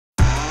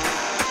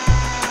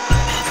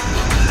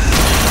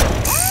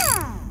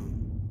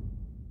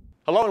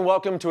Hello and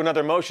welcome to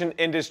another Motion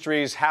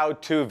Industries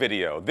how-to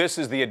video. This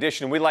is the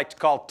edition we like to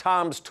call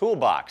Tom's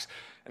Toolbox,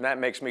 and that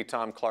makes me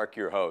Tom Clark,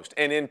 your host.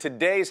 And in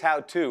today's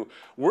how-to,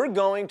 we're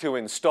going to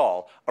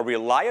install a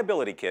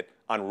reliability kit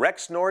on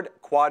Rexnord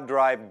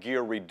Quadrive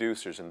gear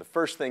reducers. And the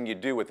first thing you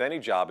do with any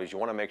job is you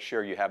want to make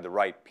sure you have the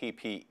right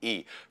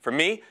PPE. For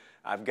me,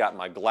 I've got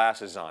my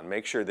glasses on.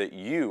 Make sure that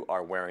you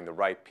are wearing the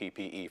right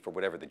PPE for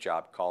whatever the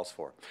job calls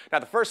for. Now,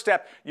 the first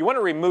step, you want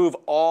to remove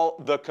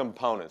all the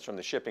components from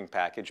the shipping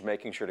package,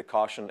 making sure to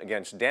caution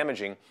against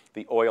damaging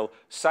the oil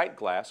sight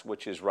glass,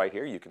 which is right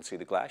here. You can see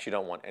the glass. You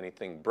don't want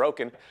anything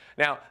broken.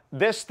 Now,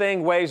 this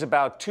thing weighs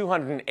about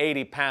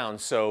 280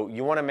 pounds, so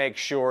you want to make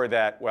sure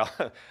that, well,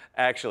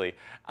 actually,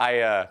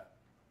 I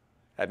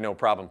had no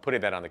problem putting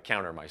that on the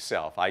counter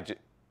myself. I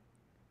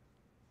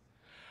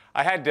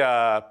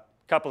had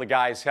couple of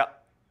guys help.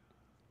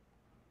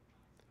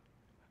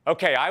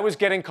 Okay, I was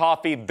getting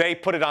coffee, they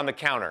put it on the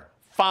counter.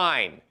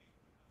 Fine.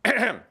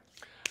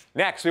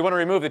 Next, we want to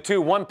remove the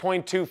two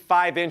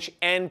 1.25-inch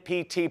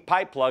NPT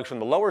pipe plugs from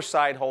the lower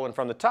side hole and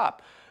from the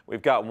top.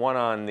 We've got one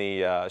on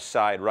the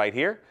side right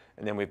here,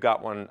 and then we've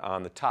got one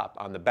on the top,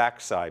 on the back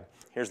side.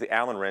 Here's the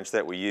Allen wrench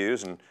that we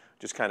use, and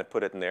just kind of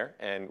put it in there,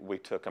 and we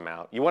took them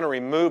out. You want to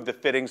remove the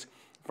fittings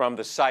from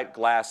the sight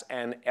glass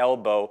and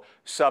elbow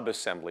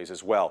sub-assemblies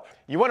as well.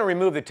 You want to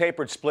remove the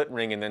tapered split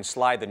ring and then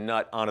slide the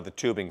nut onto the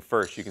tubing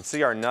first. You can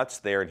see our nuts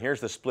there, and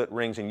here's the split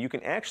rings, and you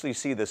can actually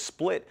see the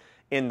split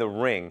in the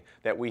ring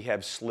that we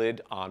have slid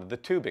onto the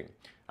tubing.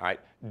 All right,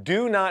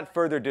 do not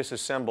further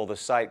disassemble the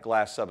sight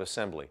glass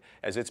sub-assembly,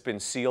 as it's been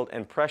sealed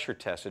and pressure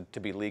tested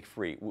to be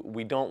leak-free.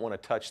 We don't want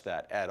to touch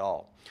that at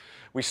all.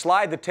 We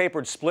slide the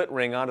tapered split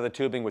ring onto the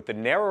tubing with the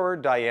narrower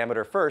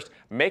diameter first,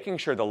 making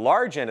sure the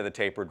large end of the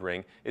tapered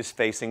ring is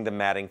facing the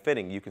matting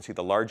fitting. You can see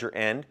the larger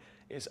end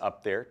is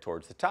up there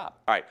towards the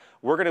top. All right,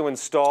 we're going to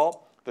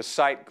install the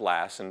sight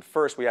glass, and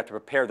first we have to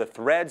prepare the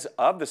threads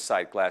of the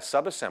sight glass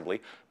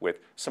sub-assembly with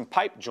some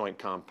pipe joint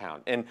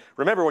compound. And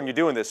remember, when you're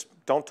doing this,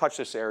 don't touch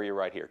this area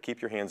right here.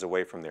 Keep your hands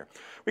away from there.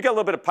 We got a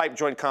little bit of pipe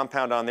joint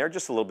compound on there,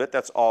 just a little bit.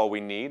 That's all we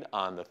need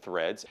on the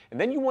threads.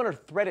 And then you want to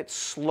thread it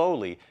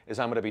slowly, as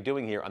I'm going to be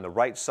doing here on the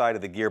right side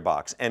of the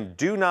gearbox. And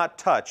do not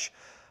touch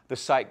the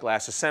sight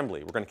glass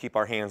assembly. We're going to keep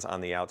our hands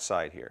on the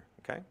outside here,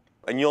 okay?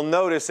 And you'll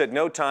notice at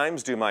no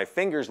times do my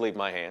fingers leave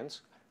my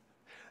hands.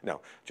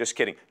 No, just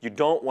kidding. You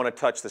don't want to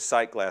touch the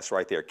sight glass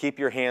right there. Keep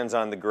your hands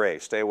on the gray.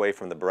 Stay away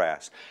from the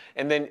brass.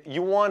 And then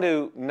you want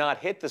to not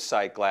hit the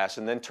sight glass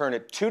and then turn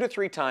it 2 to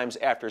 3 times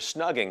after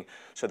snugging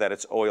so that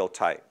it's oil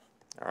tight.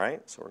 All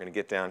right, so we're going to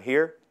get down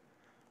here,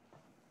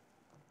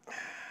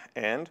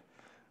 and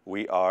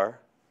we are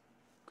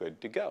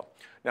good to go.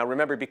 Now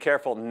remember, be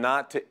careful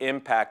not to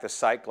impact the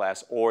sight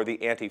glass or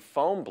the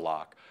anti-foam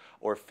block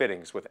or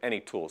fittings with any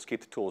tools. Keep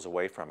the tools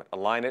away from it.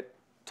 Align it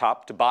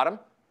top to bottom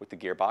with the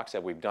gearbox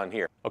that we've done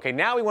here. Okay,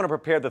 now we want to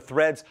prepare the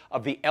threads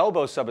of the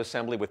elbow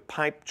sub-assembly with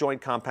pipe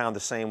joint compound the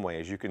same way.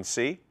 As you can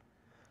see,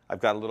 I've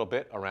got a little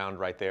bit around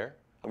right there.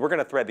 And we're going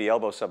to thread the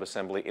elbow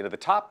sub-assembly into the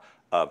top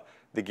of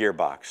the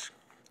gearbox.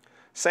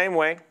 Same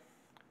way,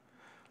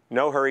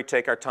 no hurry,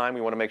 take our time.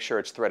 We want to make sure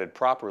it's threaded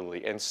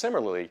properly. And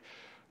similarly,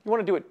 you want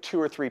to do it 2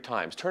 or 3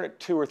 times. Turn it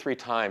 2 or 3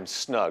 times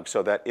snug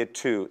so that it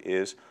too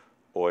is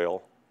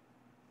oil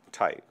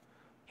tight.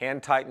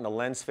 Hand tighten the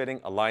lens fitting,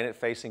 align it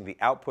facing the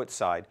output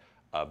side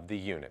of the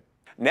unit.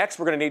 Next,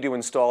 we're going to need to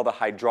install the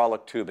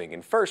hydraulic tubing.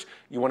 And first,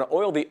 you want to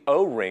oil the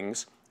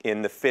O-rings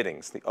in the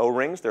fittings. The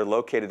O-rings, they're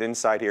located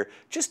inside here.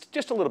 Just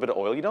a little bit of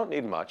oil. You don't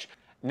need much.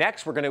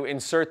 Next, we're going to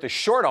insert the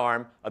short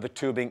arm of the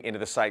tubing into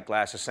the sight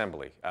glass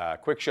assembly.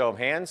 Quick show of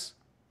hands.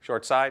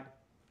 Short side.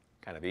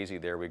 Kind of easy.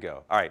 There we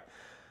go. All right.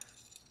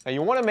 Now,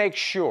 you want to make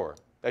sure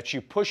that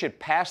you push it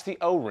past the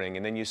O-ring,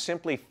 and then you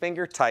simply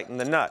finger tighten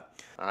the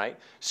nut. All right.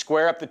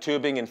 Square up the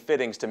tubing and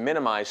fittings to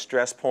minimize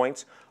stress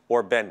points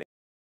or bending.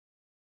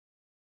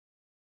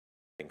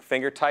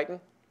 Finger tighten,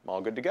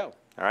 all good to go.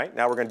 All right,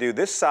 now we're going to do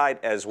this side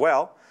as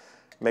well.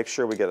 Make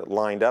sure we get it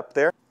lined up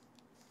there.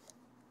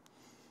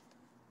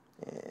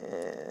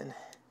 And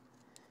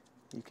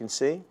you can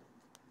see.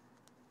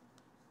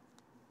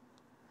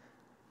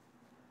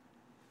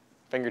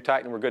 Finger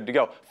tighten, we're good to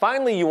go.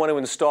 Finally, you want to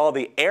install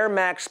the Air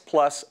Max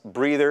Plus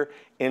breather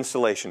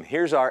insulation.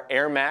 Here's our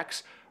Air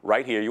Max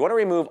right here. You want to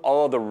remove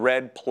all of the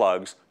red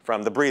plugs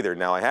from the breather.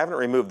 Now, I haven't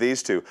removed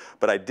these two,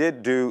 but I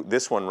did do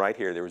this one right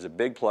here. There was a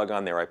big plug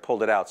on there. I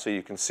pulled it out so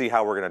you can see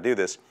how we're going to do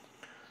this.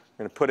 I'm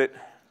going to put it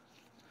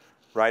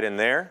right in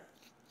there.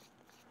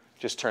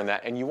 Just turn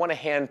that. And you want to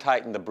hand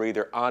tighten the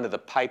breather onto the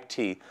pipe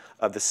T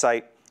of the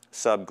sight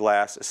sub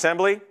glass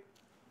assembly.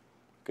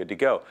 Good to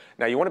go.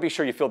 Now you want to be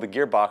sure you fill the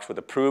gearbox with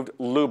approved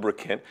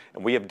lubricant,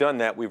 and we have done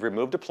that. We've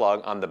removed a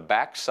plug on the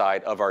back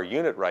side of our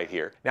unit right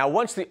here. Now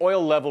once the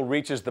oil level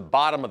reaches the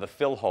bottom of the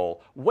fill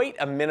hole, wait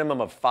a minimum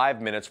of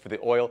 5 minutes for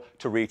the oil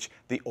to reach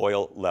the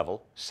oil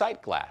level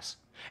sight glass.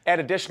 Add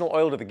additional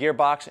oil to the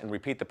gearbox and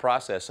repeat the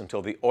process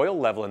until the oil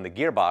level in the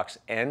gearbox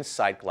and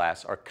sight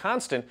glass are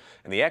constant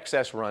and the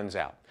excess runs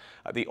out.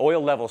 The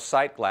oil level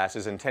sight glass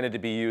is intended to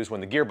be used when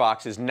the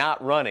gearbox is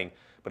not running,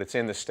 but it's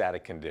in the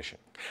static condition.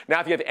 Now,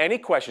 if you have any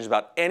questions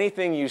about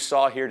anything you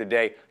saw here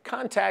today,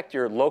 contact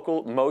your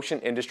local Motion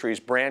Industries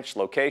branch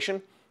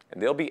location,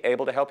 and they'll be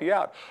able to help you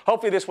out.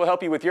 Hopefully this will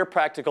help you with your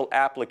practical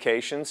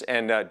applications,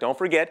 and don't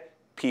forget,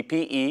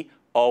 PPE.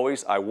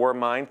 Always, I wore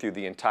mine through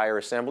the entire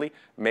assembly.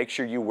 Make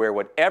sure you wear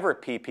whatever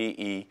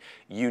PPE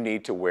you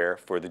need to wear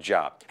for the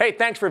job. Hey,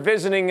 thanks for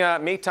visiting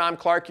me, Tom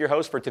Clark, your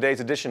host for today's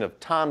edition of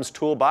Tom's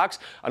Toolbox,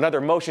 another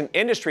Motion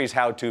Industries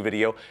how-to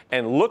video,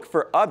 and look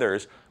for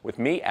others with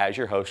me as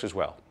your host as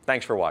well.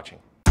 Thanks for watching.